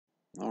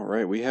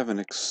Alright, we have an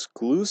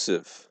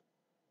exclusive.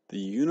 The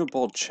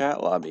uniball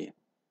chat lobby.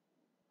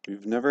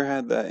 We've never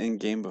had that in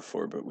game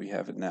before, but we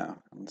have it now.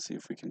 Let's see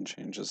if we can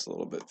change this a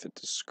little bit. Fit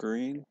to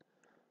screen.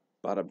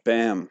 Bada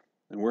bam.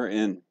 And we're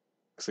in.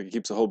 Looks like it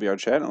keeps a whole BR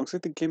chat. And it looks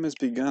like the game has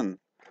begun.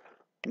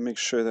 Make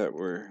sure that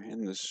we're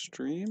in the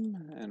stream,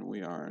 and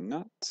we are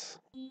not.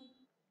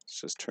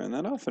 Let's just turn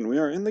that off, and we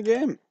are in the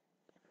game.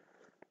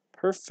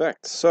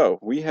 Perfect. So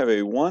we have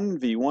a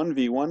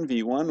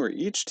 1v1v1v1 where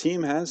each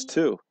team has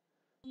 2.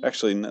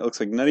 Actually, it looks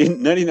like Nutty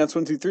Nuts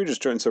 123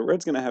 just joined, so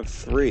Red's gonna have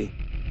 3.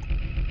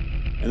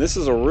 And this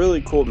is a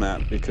really cool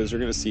map because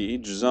you're gonna see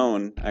each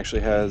zone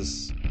actually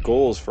has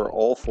goals for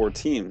all 4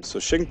 teams. So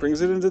Shink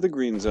brings it into the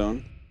green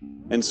zone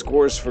and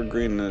scores for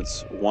green, and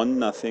it's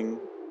 1-0,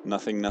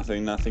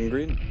 nothing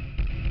green.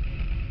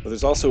 But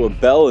there's also a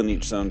bell in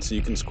each zone, so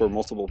you can score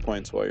multiple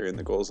points while you're in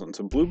the goal zone.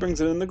 So blue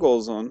brings it in the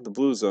goal zone, the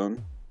blue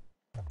zone,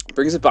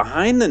 brings it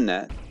behind the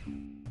net.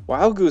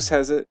 WildGoose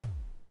has it.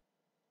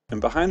 And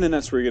behind the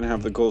net's where you're going to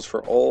have the goals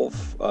for all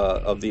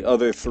of the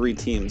other 3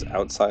 teams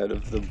outside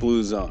of the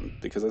blue zone,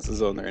 because that's the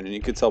zone they're in. And you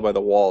can tell by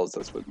the walls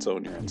that's what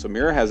zone you're in. So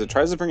Mirror has it,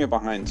 tries to bring it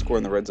behind, score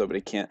in the red zone, but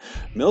he can't.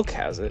 Milkkk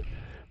has it,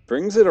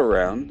 brings it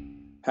around,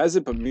 has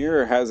it, but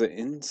Mirror has it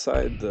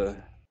inside the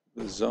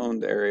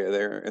zoned area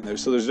there. And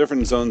there's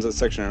different zones that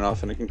section it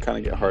off, and it can kind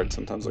of get hard.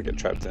 Sometimes they'll get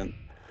trapped in.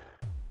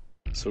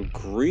 So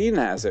Green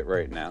has it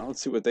right now.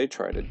 Let's see what they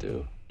try to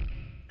do.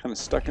 Kind of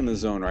stuck in the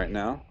zone right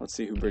now. Let's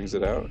see who brings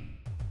it out.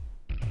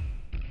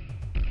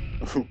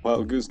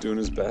 WildGoose doing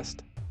his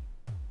best.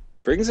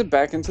 Brings it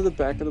back into the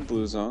back of the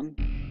blue zone.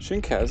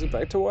 Shink has it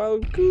back to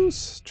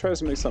WildGoose. Tries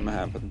to make something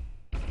happen.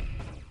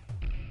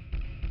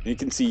 And you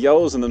can see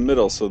yellows in the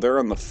middle, so they're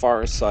on the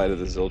far side of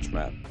the ZILCH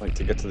map. Like,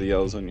 to get to the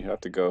yellow zone, you have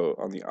to go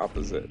on the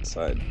opposite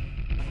side.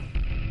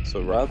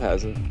 So Rob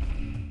has it.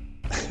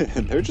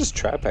 And they're just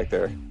trapped back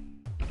there.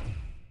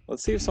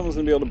 Let's see if someone's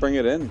going to be able to bring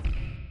it in.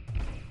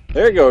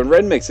 There you go, and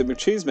Red makes it.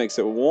 McCheese makes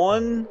it.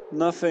 1-0,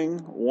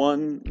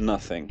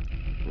 1-0.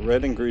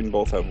 Red and green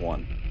both have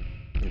 1.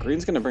 And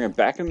green's going to bring it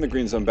back into the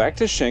green zone, back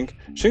to Shink.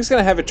 Shink's going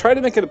to have it, try to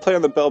make it a play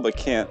on the bell, but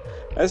can't.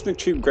 As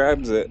McCheese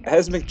grabs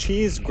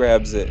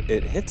it,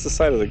 it hits the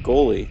side of the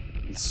goalie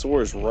and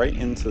soars right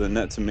into the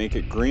net to make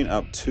it green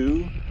up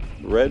 2,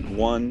 red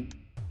 1,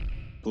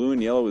 blue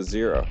and yellow is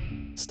 0.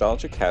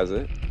 Nostalgic has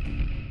it.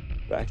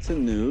 Back to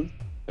Noob.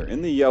 They're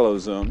in the yellow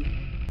zone.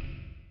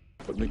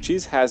 But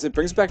McCheese has it,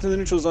 brings it back to the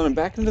neutral zone and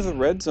back into the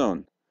red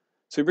zone.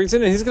 So he brings it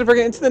in, and he's going to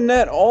bring it into the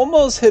net,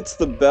 almost hits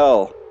the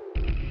bell.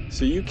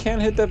 So you can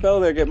hit that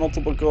bell there, get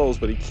multiple goals,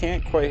 but he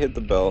can't quite hit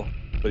the bell.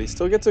 But he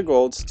still gets a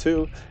goal, it's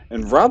 2.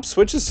 And Rob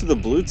switches to the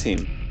blue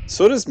team.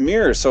 So does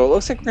Mirror, so it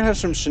looks like we're going to have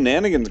some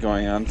shenanigans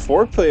going on.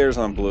 4 players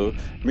on blue,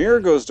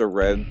 Mirror goes to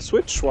red,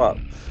 switch swap.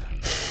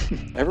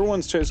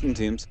 Everyone's choosing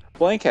teams.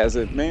 Blankk has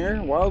it,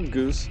 Mirror,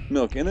 WildGoose,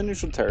 Milkkk in the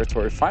neutral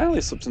territory,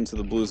 finally slips into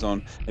the blue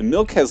zone, and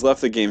Milkkk has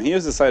left the game. He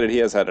has decided he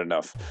has had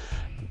enough.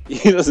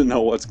 He doesn't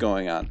know what's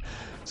going on.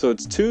 So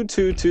it's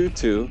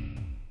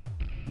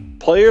 2-2-2-2.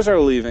 Players are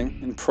leaving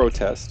in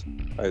protest,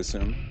 I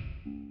assume.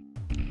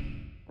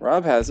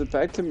 Rob has it,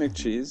 back to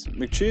McCheese.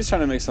 McCheese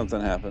trying to make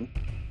something happen.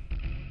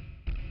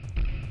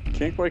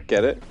 Can't quite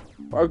get it.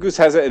 WildGoose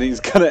has it, and he's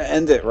going to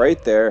end it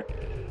right there.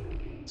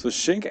 So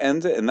Shink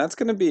ends it, and that's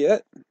going to be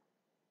it.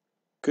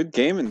 Good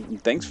game,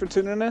 and thanks for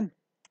tuning in.